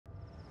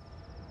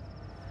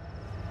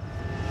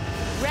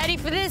Ready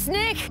for this,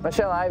 Nick?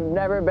 Michelle, I've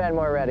never been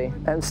more ready.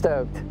 I'm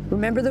stoked.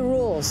 Remember the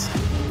rules.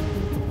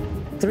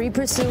 3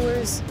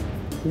 pursuers,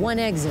 1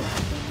 exit.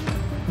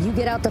 You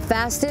get out the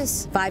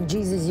fastest, 5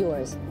 G's is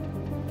yours.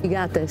 You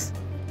got this.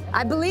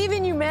 I believe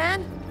in you,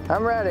 man.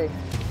 I'm ready.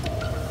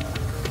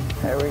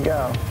 There we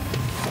go.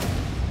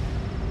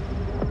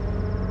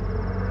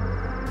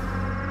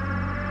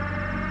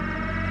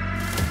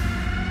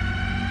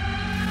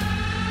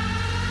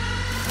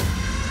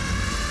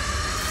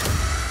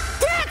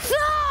 Get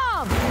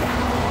some!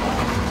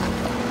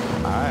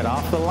 All right,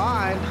 off the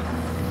line.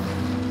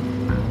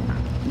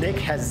 Nick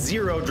has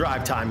 0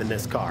 drive time in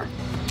this car.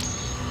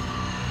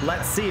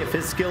 Let's see if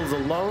his skills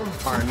alone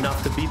are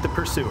enough to beat the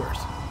pursuers.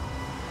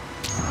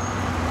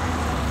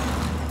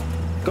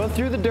 Go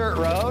through the dirt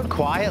road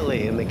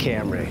quietly in the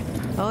Camry.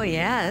 Oh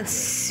yeah, it's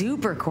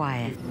super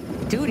quiet.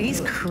 Dude, he's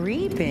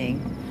creeping.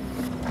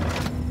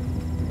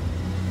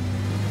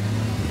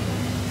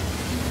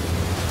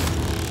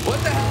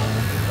 What the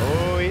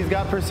hell? Oh, he's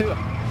got pursuit.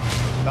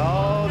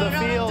 Oh, the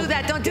field. Don't do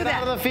that, don't do that.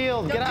 Get out of the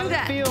field, get out of the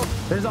field.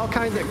 There's all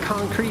kinds of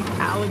concrete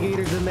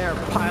alligators in there,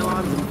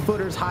 pylons and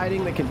footers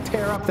hiding that can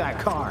tear up that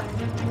car.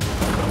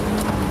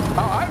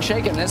 Oh, I'm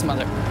shaking this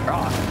mother.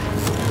 Oh.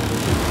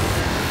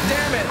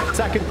 Damn it.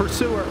 Second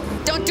pursuer.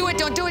 Don't do it,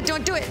 don't do it,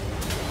 don't do it.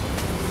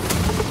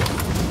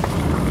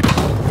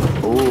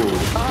 Ooh.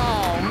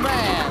 Oh,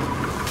 man.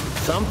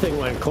 Something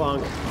went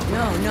clunk.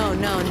 No, no,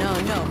 no, no,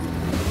 no.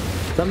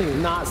 Something's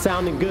not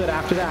sounding good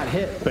after that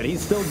hit, but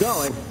he's still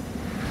going.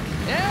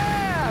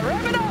 Yeah,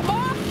 rev it up,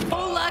 Bob.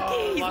 Oh,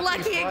 lucky. He's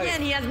lucky strike.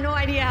 again. He has no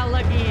idea how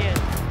lucky he is.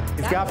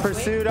 He's got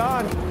pursuit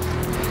on.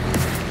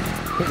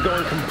 He's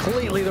going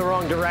completely the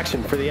wrong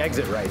direction for the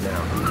exit right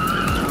now.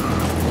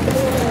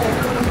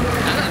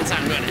 That doesn't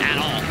sound good at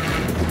all.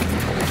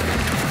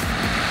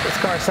 This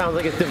car sounds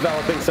like it's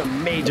developing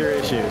some major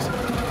issues.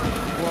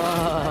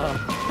 Whoa.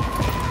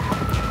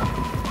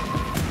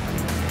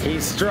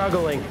 He's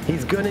struggling.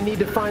 He's gonna need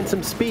to find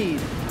some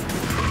speed.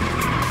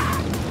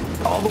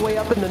 All the way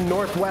up in the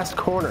northwest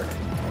corner.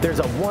 There's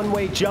a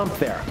one-way jump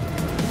there.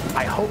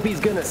 I hope he's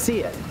gonna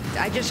see it.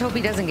 I just hope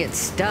he doesn't get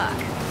stuck.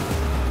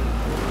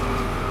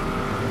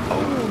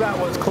 Oh, that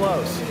was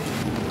close.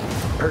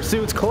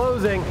 Pursuit's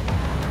closing.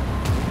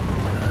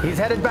 He's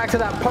headed back to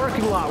that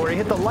parking lot where he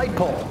hit the light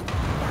pole.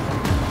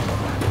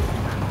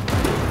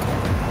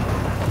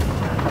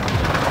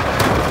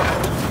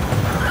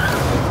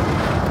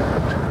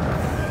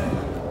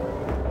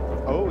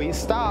 Oh, he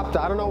stopped.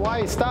 I don't know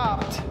why he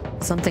stopped.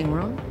 Something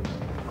wrong?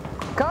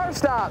 Car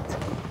stopped.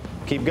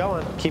 Keep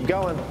going, keep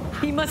going.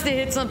 He must have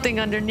hit something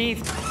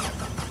underneath.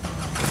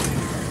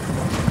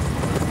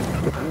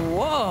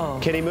 Whoa.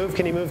 Can he move,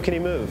 can he move, can he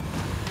move?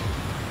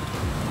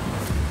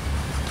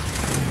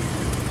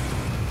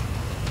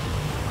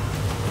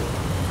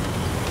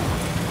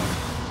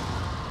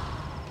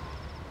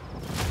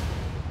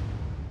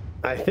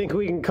 I think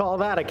we can call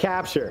that a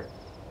capture.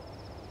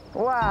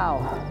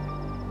 Wow.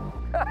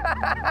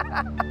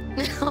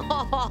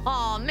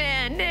 Oh,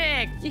 man,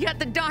 Nick, you got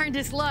the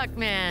darndest luck,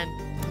 man.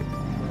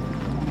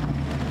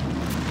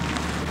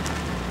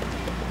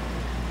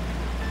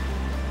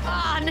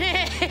 Oh,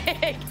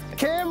 Nick.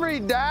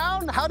 Camry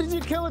down? How did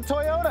you kill a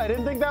Toyota? I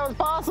didn't think that was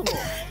possible.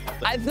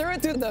 I threw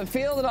it through the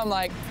field, and I'm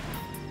like,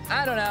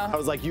 I don't know. I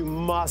was like, you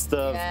must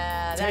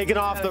have taken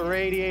off the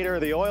radiator, or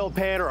the oil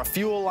pan, or a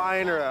fuel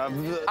line, or a...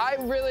 I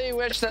really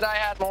wish that I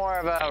had more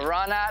of a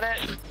run at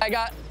it. I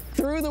got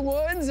through the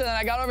woods, and then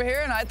I got over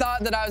here, and I thought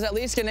that I was at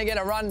least gonna get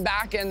a run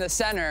back in the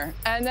center.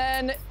 And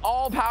then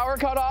all power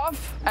cut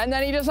off, and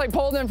then he just like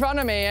pulled in front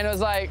of me, and it was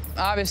like,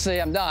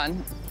 obviously I'm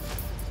done.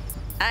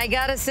 I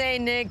gotta say,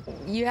 Nick,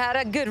 you had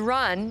a good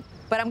run,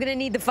 but I'm gonna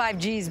need the 5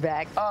 G's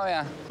back. Oh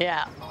yeah.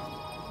 Yeah.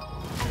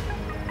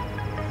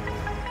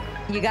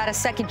 You got a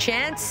second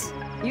chance.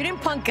 You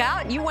didn't punk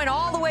out. You went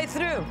all the way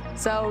through.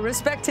 So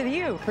respect to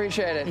you.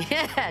 Appreciate it.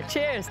 Yeah,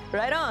 cheers.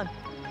 Right on.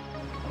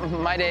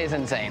 My day is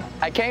insane.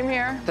 I came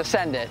here to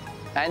send it.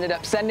 I ended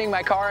up sending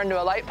my car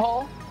into a light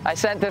pole. I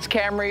sent this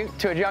Camry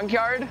to a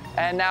junkyard,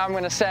 and now I'm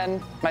gonna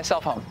send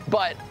myself home.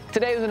 But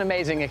today was an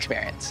amazing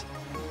experience.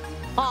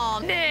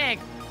 Oh, Nick.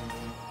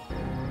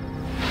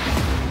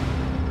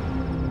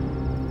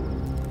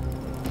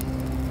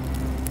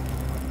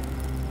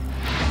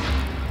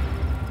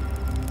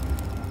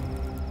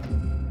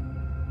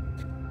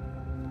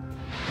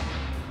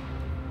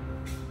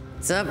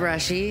 What's up,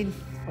 Rashid?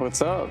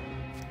 What's up?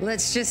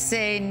 Let's just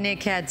say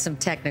Nick had some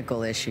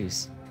technical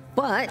issues.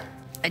 But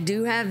I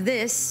do have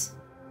this.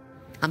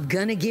 I'm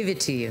gonna give it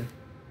to you.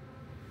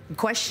 The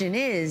question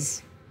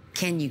is,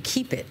 can you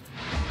keep it?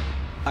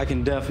 I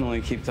can definitely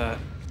keep that.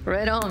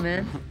 Right on,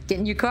 man. Get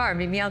in your car,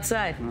 meet me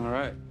outside. All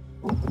right.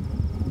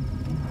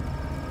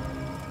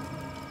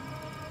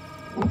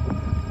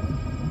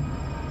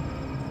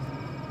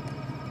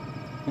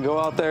 Go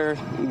out there,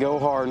 go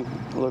hard,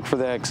 look for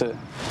the exit.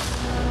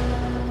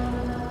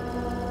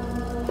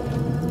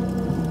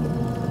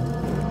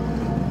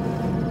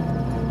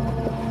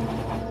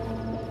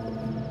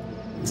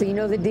 So you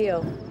know the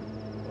deal.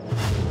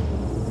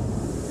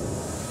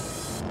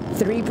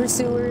 3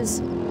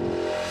 pursuers,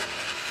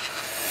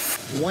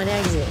 One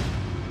exit.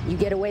 You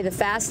get away the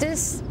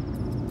fastest,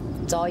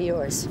 it's all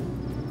yours.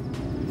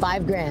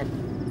 5 grand.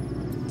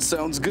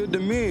 Sounds good to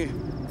me.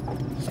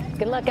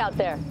 Good luck out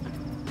there.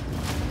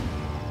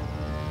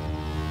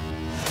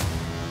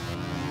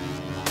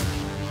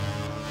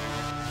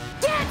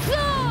 Get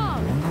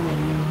some!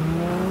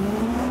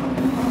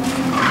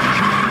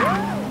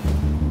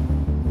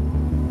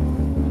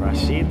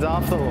 Rashid's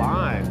off the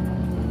line.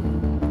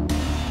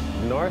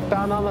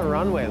 Northbound on the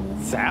runway.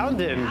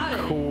 Sounding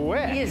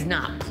quick. He is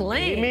not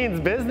playing. He means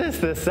business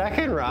the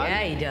second run.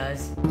 Yeah, he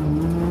does.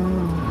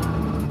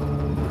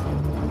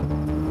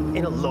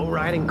 In a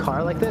low-riding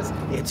car like this,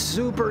 it's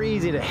super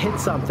easy to hit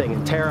something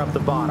and tear up the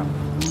bottom.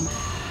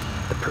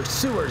 The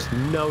pursuers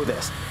know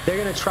this. They're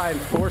gonna try and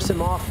force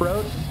him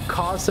off-road,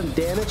 cause some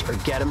damage, or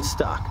get him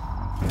stuck.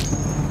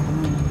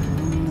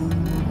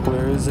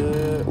 Where is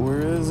it?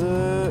 Where is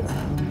it?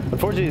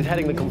 Unfortunately, he's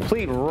heading the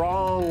complete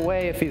wrong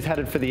way if he's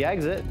headed for the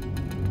exit.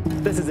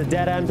 This is a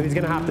dead end, so he's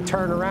gonna have to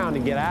turn around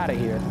and get out of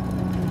here.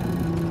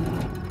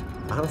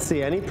 I don't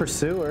see any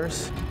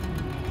pursuers.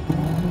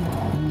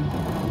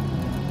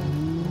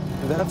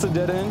 That's a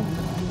dead end.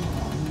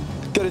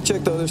 Gotta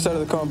check the other side of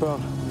the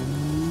compound.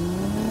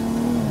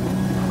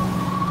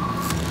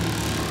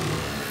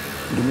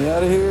 Get me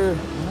out of here.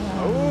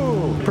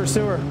 Ooh,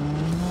 pursuer.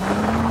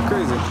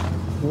 Crazy.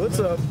 What's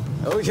up?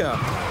 Oh yeah.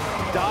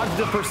 Dodged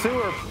the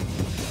pursuer.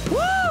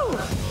 Woo!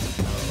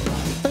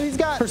 So he's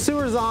got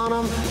pursuers on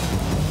him.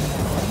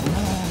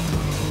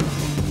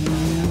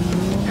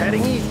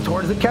 Heading east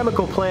towards the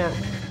chemical plant.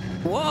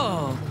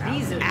 Whoa,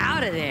 he's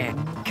out of there.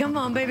 Come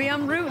on, baby,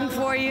 I'm rooting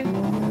for you.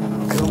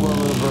 Come on,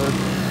 little bird.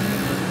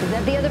 Is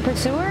that the other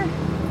pursuer?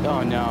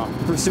 Oh no.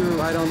 Pursuer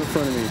right on the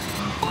front of me.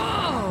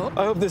 Oh!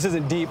 I hope this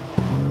isn't deep.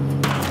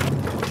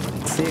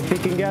 See if he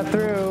can get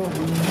through.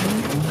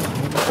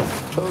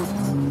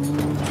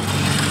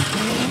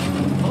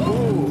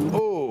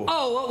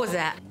 Oh, what was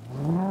that?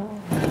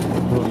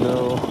 Oh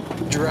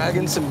no.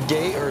 Dragging some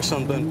gate or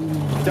something.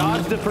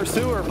 Dodged the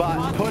pursuer,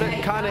 but put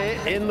it kind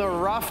of in the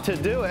rough to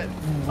do it.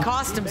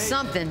 Cost him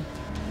something.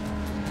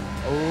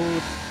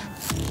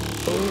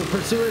 Oh,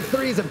 pursuer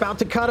 3 is about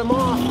to cut him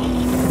off.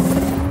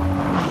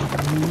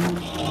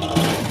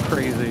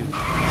 Crazy.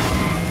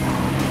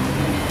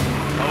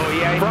 Oh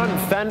yeah, front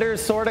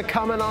fender's sort of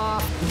coming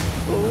off.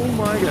 Oh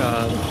my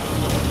god.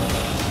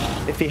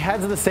 If he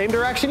heads the same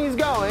direction he's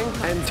going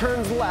and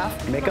turns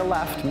left, make a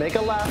left, make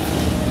a left.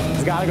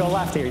 He's gotta go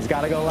left here, he's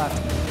gotta go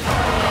left.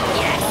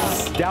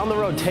 Yes! Down the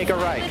road, take a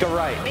right, make a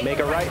right, make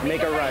a right,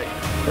 make a right.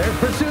 There's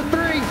pursuit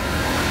 3.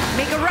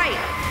 Make a right.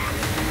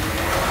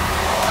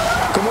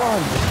 Come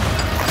on.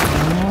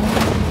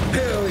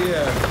 Hell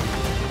yeah.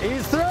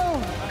 He's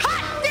through.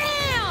 Hot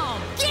damn!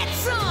 Get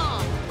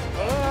some!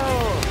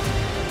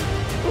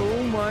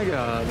 Oh my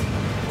god.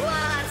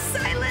 Wow,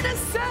 silent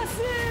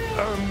assassin!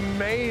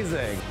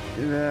 Amazing.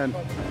 Man,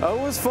 that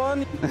was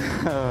fun.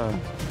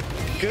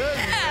 Good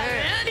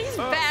Man, he's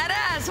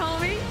badass,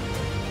 homie.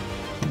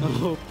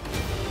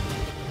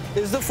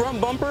 Is the front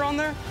bumper on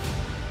there?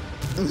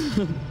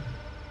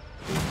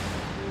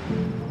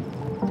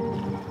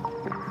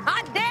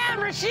 Hot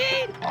damn,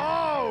 Rashid!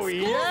 Oh,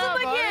 yeah,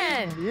 him again.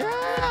 buddy.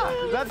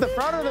 Yeah. Is that the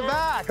front or the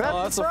back?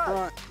 That's the the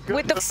front. front.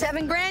 With the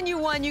 7 grand you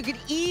won, you could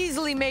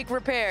easily make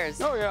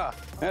repairs. Oh yeah.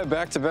 Yeah,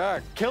 back to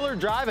back. Killer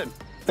driving.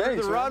 Through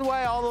Thanks, the man.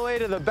 runway all the way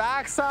to the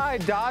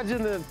backside,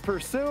 dodging the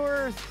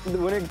pursuers.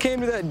 When it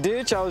came to that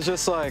ditch, I was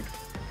just like,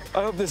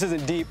 I hope this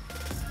isn't deep.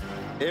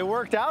 It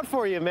worked out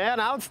for you, man.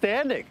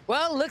 Outstanding.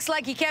 Well, looks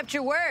like you kept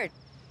your word.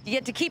 You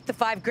get to keep the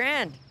 5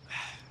 grand.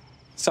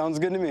 Sounds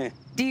good to me.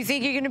 Do you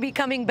think you're gonna be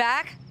coming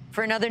back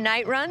for another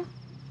night run?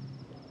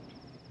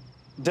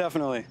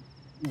 Definitely.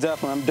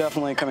 I'm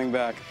definitely coming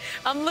back.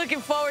 I'm looking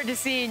forward to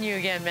seeing you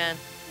again, man.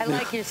 I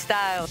like your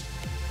style.